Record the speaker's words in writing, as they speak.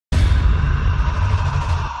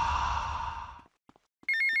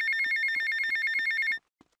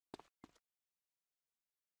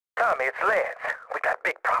Tommy, it's Lance. We got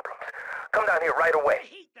big problems. Come down here right away.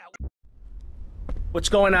 What's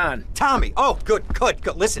going on? Tommy! Oh, good.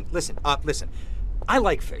 Listen. I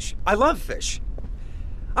like fish. I love fish.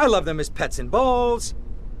 I love them as pets in bowls,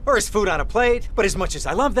 or as food on a plate, but as much as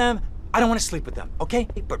I love them, I don't want to sleep with them, okay?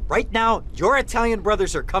 But right now, your Italian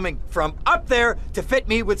brothers are coming from up there to fit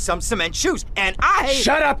me with some cement shoes, and I...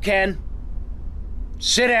 Shut up, Ken!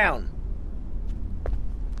 Sit down.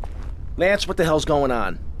 Lance, what the hell's going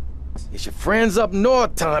on? It's your friends up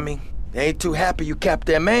north, Tommy. They ain't too happy you capped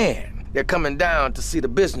their man. They're coming down to see the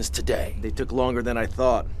business today. They took longer than I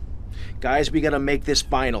thought. Guys, we gotta make this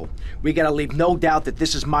final. We gotta leave no doubt that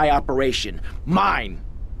this is my operation. Mine!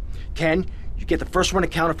 Ken, you get the first one to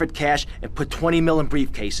counterfeit cash and put 20 mil in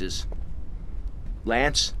briefcases.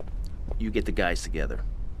 Lance, you get the guys together.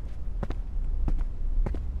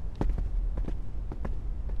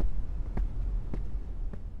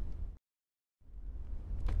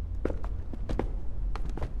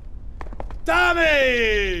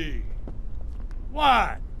 Tommy!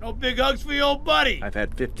 What? No big hugs for your old buddy? I've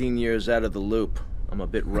had 15 years out of the loop. I'm a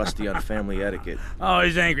bit rusty on family etiquette. Oh,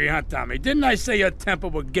 he's angry, huh, Tommy? Didn't I say your temper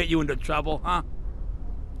would get you into trouble, huh?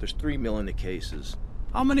 There's 3 mil in the cases.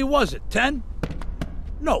 How many was it, 10?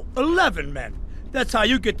 No, 11 men. That's how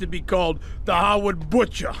you get to be called the Howard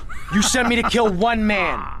Butcher. You sent me to kill one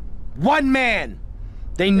man. One man!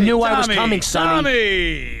 They knew I was coming, Sonny.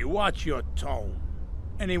 Tommy, watch your tone.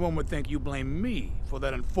 Anyone would think you blame me for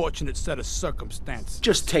that unfortunate set of circumstances.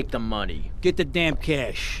 Just take the money. Get the damn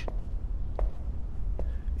cash.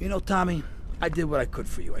 You know, Tommy, I did what I could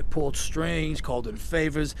for you. I pulled strings, called in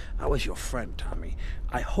favors. I was your friend, Tommy.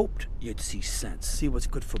 I hoped you'd see sense, see what's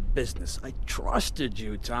good for business. I trusted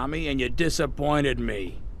you, Tommy, and you disappointed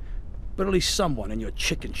me. But at least someone in your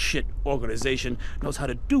chicken shit organization knows how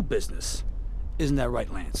to do business. Isn't that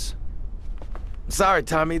right, Lance? Sorry,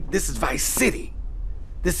 Tommy. This is Vice City.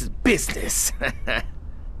 This is business.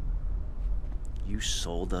 You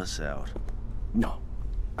sold us out. No,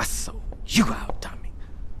 I sold you out, Tommy.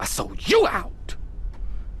 I sold you out.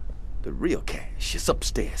 The real cash is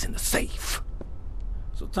upstairs in the safe.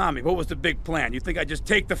 So, Tommy, what was the big plan? You think I just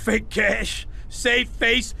take the fake cash, save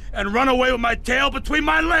face, and run away with my tail between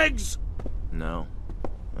my legs? No.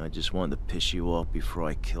 I just wanted to piss you off before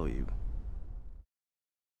I kill you.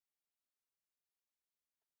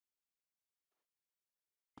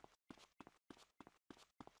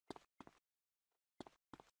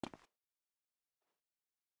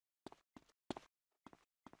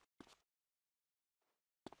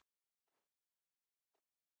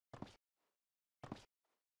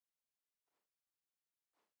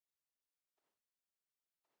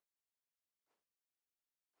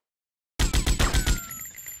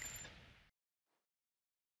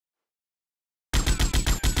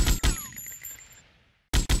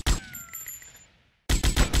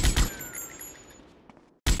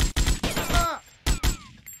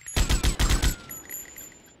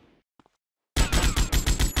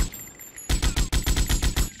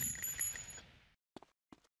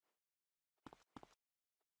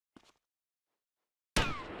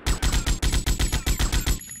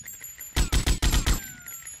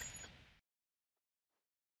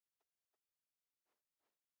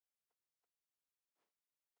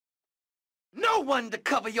 No one to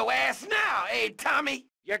cover your ass now, eh, Tommy?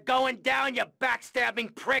 You're going down, you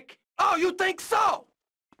backstabbing prick! Oh, you think so?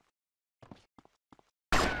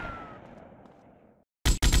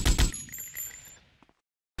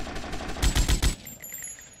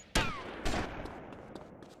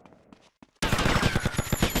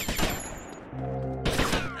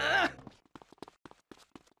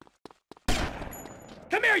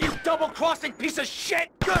 Come here, you double-crossing piece of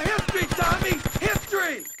shit! Your history, Tommy!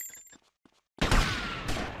 History!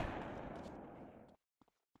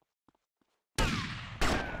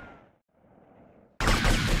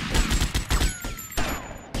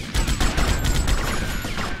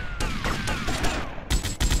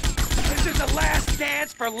 This is the last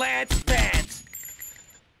dance for Lance Vance!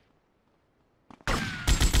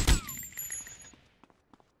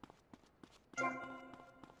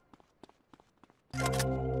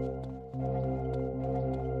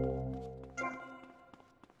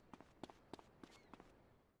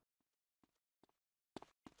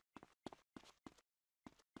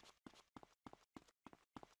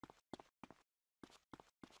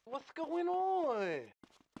 What's going on?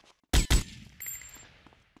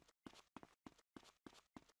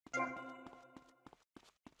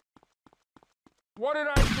 What did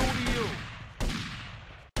I do to you?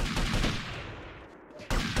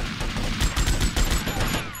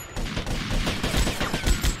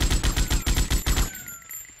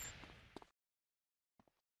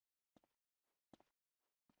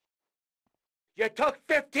 You took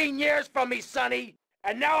 15 years from me, Sonny,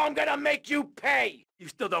 and now I'm gonna make you pay! You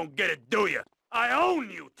still don't get it, do you? I own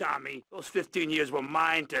you, Tommy. Those 15 years were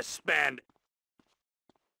mine to spend.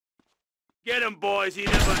 Get him, boys. He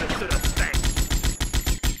never understood a thing.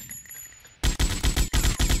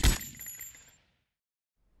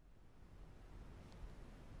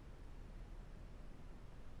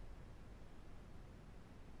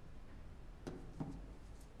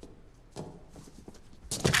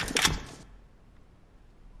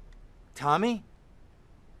 Tommy?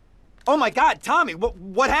 Oh my God, Tommy,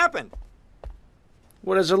 what happened?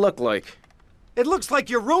 What does it look like? It looks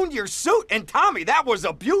like you ruined your suit, and Tommy, that was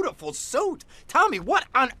a beautiful suit. Tommy, what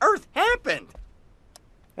on earth happened?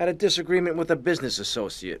 Had a disagreement with a business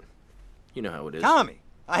associate. You know how it is. Tommy,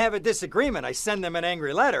 I have a disagreement. I send them an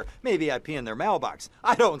angry letter. Maybe I pee in their mailbox.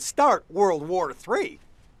 I don't start World War III.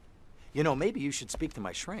 You know, maybe you should speak to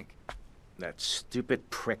my shrink. That stupid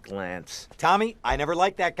prick Lance. Tommy, I never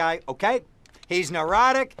liked that guy, okay? He's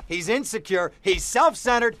neurotic, he's insecure, he's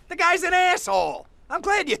self-centered. The guy's an asshole. I'm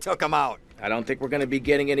glad you took him out. I don't think we're gonna be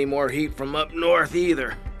getting any more heat from up north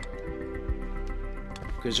either.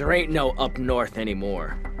 Because there ain't no up north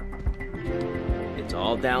anymore. It's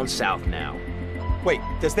all down south now. Wait,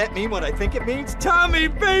 does that mean what I think it means? Tommy,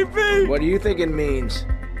 baby! What do you think it means?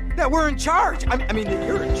 That we're in charge. I mean that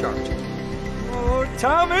you're in charge. Oh,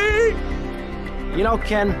 Tommy! You know,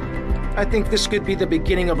 Ken, I think this could be the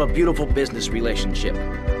beginning of a beautiful business relationship.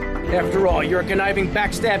 After all, you're a conniving,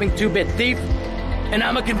 backstabbing two-bit thief, and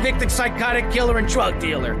I'm a convicted psychotic killer and drug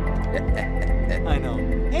dealer. I know.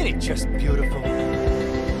 Ain't it just beautiful?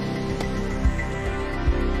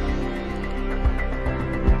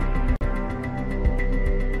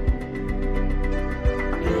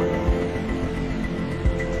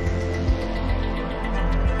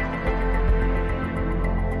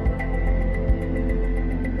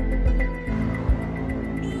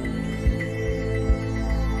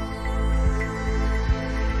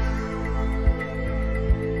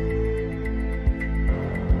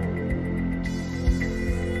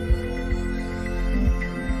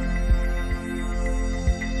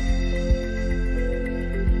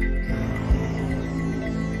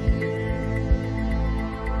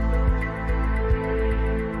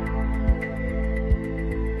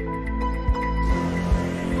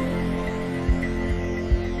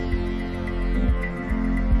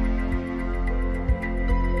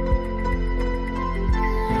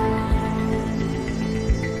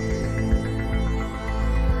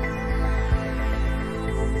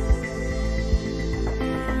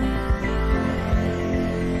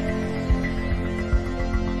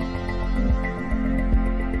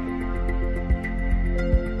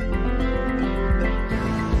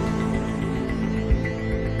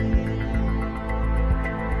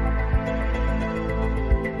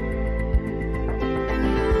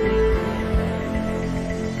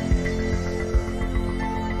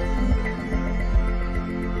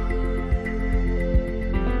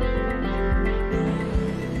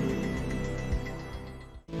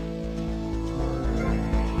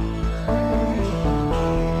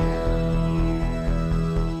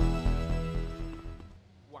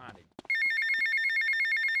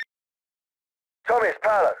 Tommy, it's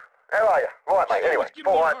Paolo. How are you? Right, mate, anyway,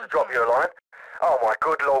 thought I had to drop you a line. Oh, my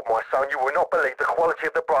good lord, my son, you will not believe the quality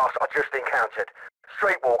of the brass I just encountered.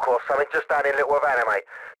 Streetwalker or something, just down in Little Havana, mate.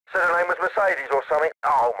 Said her name was Mercedes or something.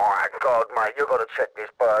 Oh, my God, mate, you got to check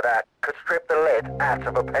this bird out. Could strip the lead out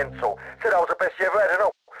of a pencil. Said I was the best you ever had,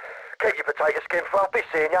 and all. Keep your potato skin fluffy,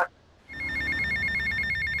 seeing ya.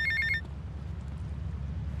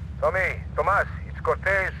 Tommy, Tomas, it's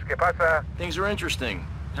Cortez. ¿Qué pasa? Things are interesting.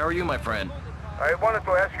 How are you, my friend? I wanted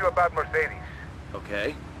to ask you about Mercedes.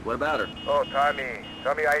 Okay. What about her? Oh, Tommy,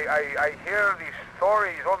 I hear these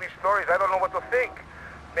stories, all these stories. I don't know what to think.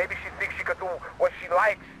 Maybe she thinks she could do what she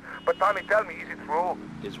likes. But Tommy, tell me, is it true?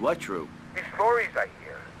 Is what true? These stories I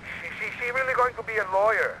hear. She really going to be a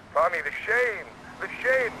lawyer? Tommy, the shame. The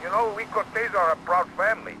shame. You know, we Cortez are a proud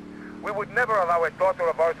family. We would never allow a daughter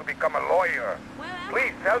of ours to become a lawyer.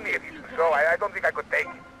 Please tell me if it's so. I don't think I could take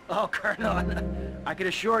it. Oh, Colonel, I can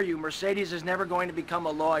assure you, Mercedes is never going to become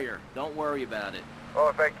a lawyer. Don't worry about it.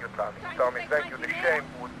 Oh, thank you, Tommy. Tommy, thank you. The shame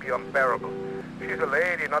would be unbearable. She's a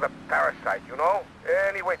lady, not a parasite, you know?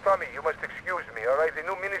 Anyway, Tommy, you must excuse me, all right? The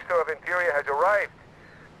new Minister of Interior has arrived.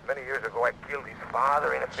 Many years ago, I killed his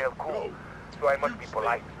father in a failed coup, so I must be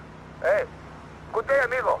polite. Hey, good day,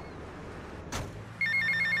 amigo.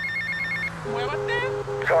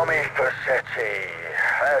 Tommy Facchetti.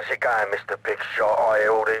 How's it going, Mr. Big Shot? I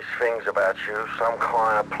hear all these things about you. Some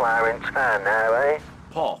kind of player in town now, eh?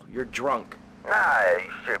 Paul, you're drunk. No,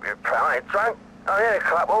 you stupid pal. I ain't drunk. I had a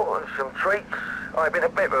couple and some treats. I've been a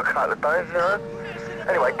bit for a couple of days, you know.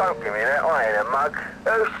 Anyway, don't give me that. I ain't a mug.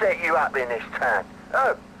 Who set you up in this town?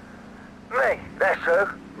 Oh, me. That's who.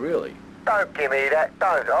 Really? Don't give me that.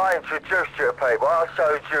 Don't. I introduced you to people. I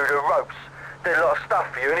showed you the ropes. Did a lot of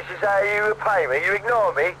stuff for you, and this is how you repay me. You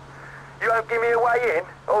ignore me. You won't give me a way in,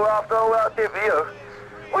 all after all I did for you.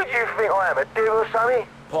 What do you think I am, a div or something?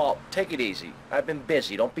 Paul, take it easy. I've been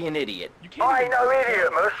busy. Don't be an idiot. I ain't no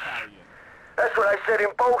idiot, Mus. That's what they said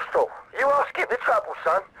in Postal. You are skip the trouble,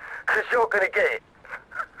 son, because you're going to get it.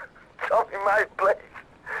 Tommy, mate, please.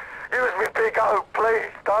 Use me big O,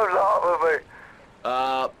 please. Don't laugh at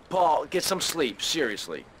me. Paul, get some sleep.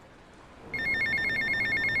 Seriously.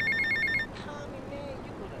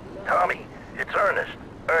 Tommy, it's Ernest.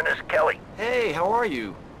 Ernest Kelly. Hey, how are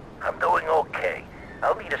you? I'm doing okay.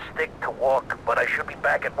 I'll need a stick to walk, but I should be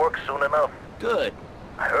back at work soon enough. Good.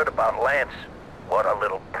 I heard about Lance. What a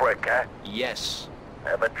little prick, huh? Yes.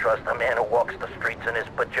 Never trust a man who walks the streets in his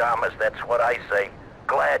pajamas, that's what I say.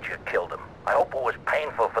 Glad you killed him. I hope it was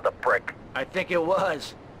painful for the prick. I think it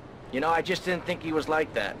was. You know, I just didn't think he was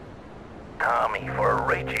like that. Tommy, for a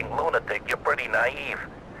raging lunatic, you're pretty naive.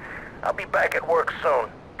 I'll be back at work soon.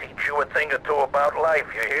 Teach you a thing or two about life,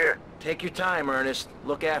 you hear? Take your time, Ernest.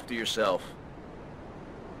 Look after yourself.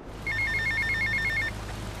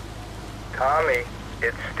 Tommy,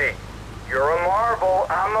 it's Steve. You're a marvel,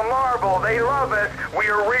 I'm a marvel, they love us. We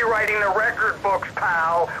are rewriting the record books,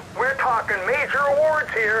 pal. We're talking major awards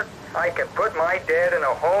here. I can put my dad in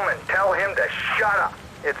a home and tell him to shut up.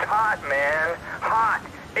 It's hot, man. Hot.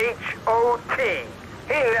 H-O-T.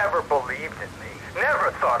 He never believed in me.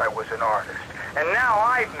 Never thought I was an artist. And now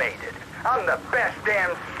I've made it. I'm the best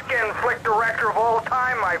damn skin flick director of all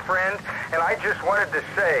time, my friend. And I just wanted to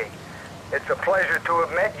say, it's a pleasure to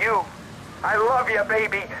have met you. I love you,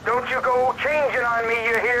 baby. Don't you go changing on me,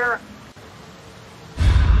 you hear?